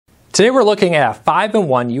Today we're looking at a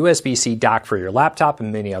 5-in-1 USB-C dock for your laptop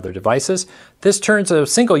and many other devices. This turns a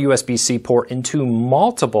single USB-C port into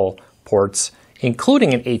multiple ports,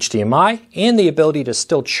 including an HDMI and the ability to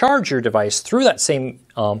still charge your device through that same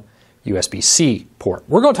USB-C port.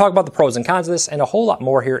 We're going to talk about the pros and cons of this and a whole lot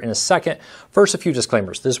more here in a second. First, a few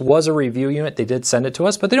disclaimers. This was a review unit. They did send it to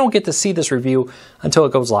us, but they don't get to see this review until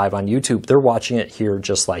it goes live on YouTube. They're watching it here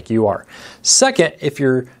just like you are. Second, if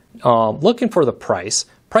you're looking for the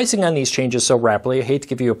pricing on these changes so rapidly, I hate to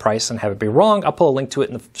give you a price and have it be wrong. I'll put a link to it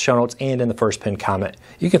in the show notes and in the first pinned comment.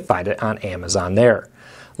 You can find it on Amazon there.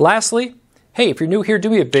 Lastly, hey, if you're new here, do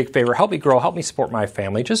me a big favor. Help me grow, help me support my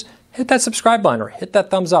family. Just hit that subscribe button or hit that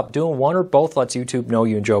thumbs up. Doing one or both lets YouTube know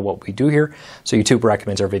you enjoy what we do here. So YouTube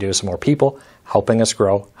recommends our videos to more people, helping us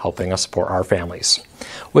grow, helping us support our families.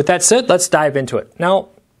 With that said, let's dive into it. Now,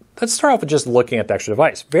 let's start off with just looking at the extra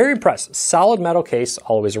device. Very impressed. Solid metal case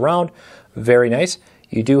always around. Very nice.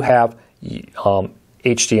 You do have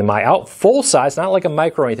HDMI out, full size, not like a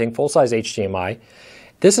micro or anything, full size HDMI.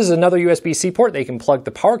 This is another USB-C port that you can plug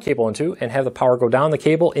the power cable into and have the power go down the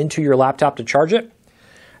cable into your laptop to charge it.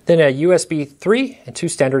 Then a USB 3 and 2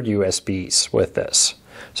 standard USBs with this.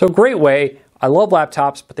 So great way. I love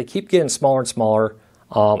laptops, but they keep getting smaller and smaller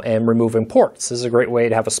and removing ports. This is a great way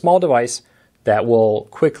to have a small device that will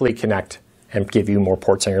quickly connect and give you more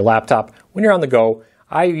ports on your laptop when you're on the go.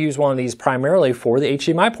 I use one of these primarily for the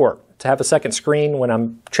HDMI port, to have a second screen when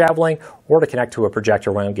I'm traveling or to connect to a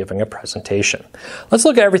projector when I'm giving a presentation. Let's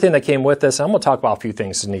look at everything that came with this. I'm going to talk about a few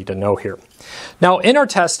things you need to know here. Now, in our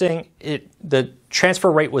testing, the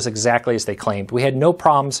transfer rate was exactly as they claimed. We had no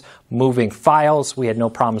problems moving files. We had no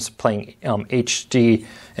problems playing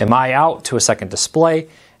HDMI out to a second display,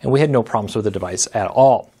 and we had no problems with the device at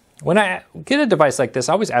all. When I get a device like this,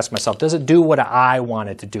 I always ask myself, does it do what I want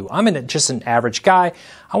it to do? I'm just an average guy.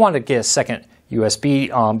 I want to get a second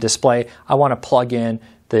USB display. I want to plug in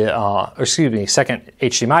second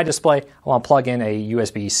HDMI display. I want to plug in a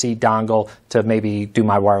USB-C dongle to maybe do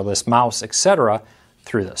my wireless mouse, etc.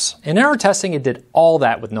 through this. And in our testing, it did all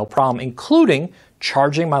that with no problem, including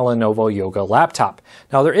charging my Lenovo Yoga laptop.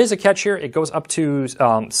 Now, there is a catch here. It goes up to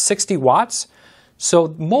 60 watts.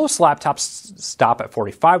 So most laptops stop at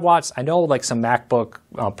 45 watts. I know like some MacBook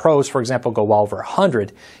Pros, for example, go well over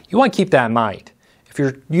 100. You want to keep that in mind. If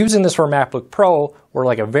you're using this for a MacBook Pro or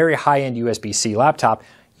like a very high-end USB-C laptop,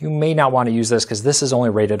 you may not want to use this because this is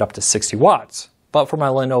only rated up to 60 watts. But for my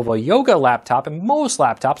Lenovo Yoga laptop and most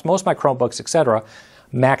laptops, most of my Chromebooks, etc.,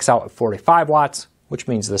 max out at 45 watts, which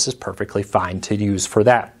means this is perfectly fine to use for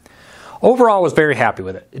that. Overall, I was very happy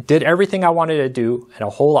with it. It did everything I wanted to do and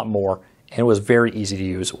a whole lot more, and it was very easy to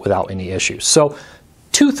use without any issues. So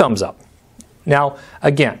 2 thumbs up. Now,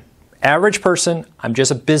 again, average person, I'm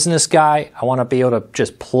just a business guy. I want to be able to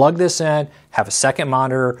just plug this in, have a second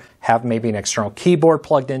monitor, have maybe an external keyboard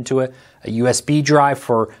plugged into it, a USB drive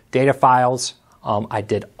for data files. I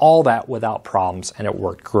did all that without problems, and it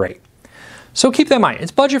worked great. So keep that in mind.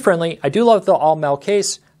 It's budget friendly. I do love the all metal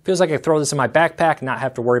case. Feels like I can throw this in my backpack and not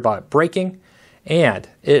have to worry about it breaking. And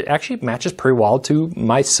it actually matches pretty well to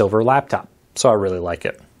my silver laptop. So I really like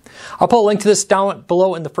it. I'll put a link to this down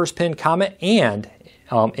below in the first pinned comment and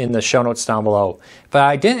in the show notes down below. If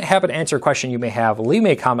I didn't happen to answer a question you may have, leave me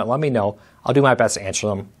a comment, let me know. I'll do my best to answer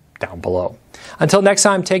them down below. Until next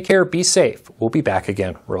time, take care, be safe. We'll be back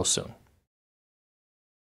again real soon.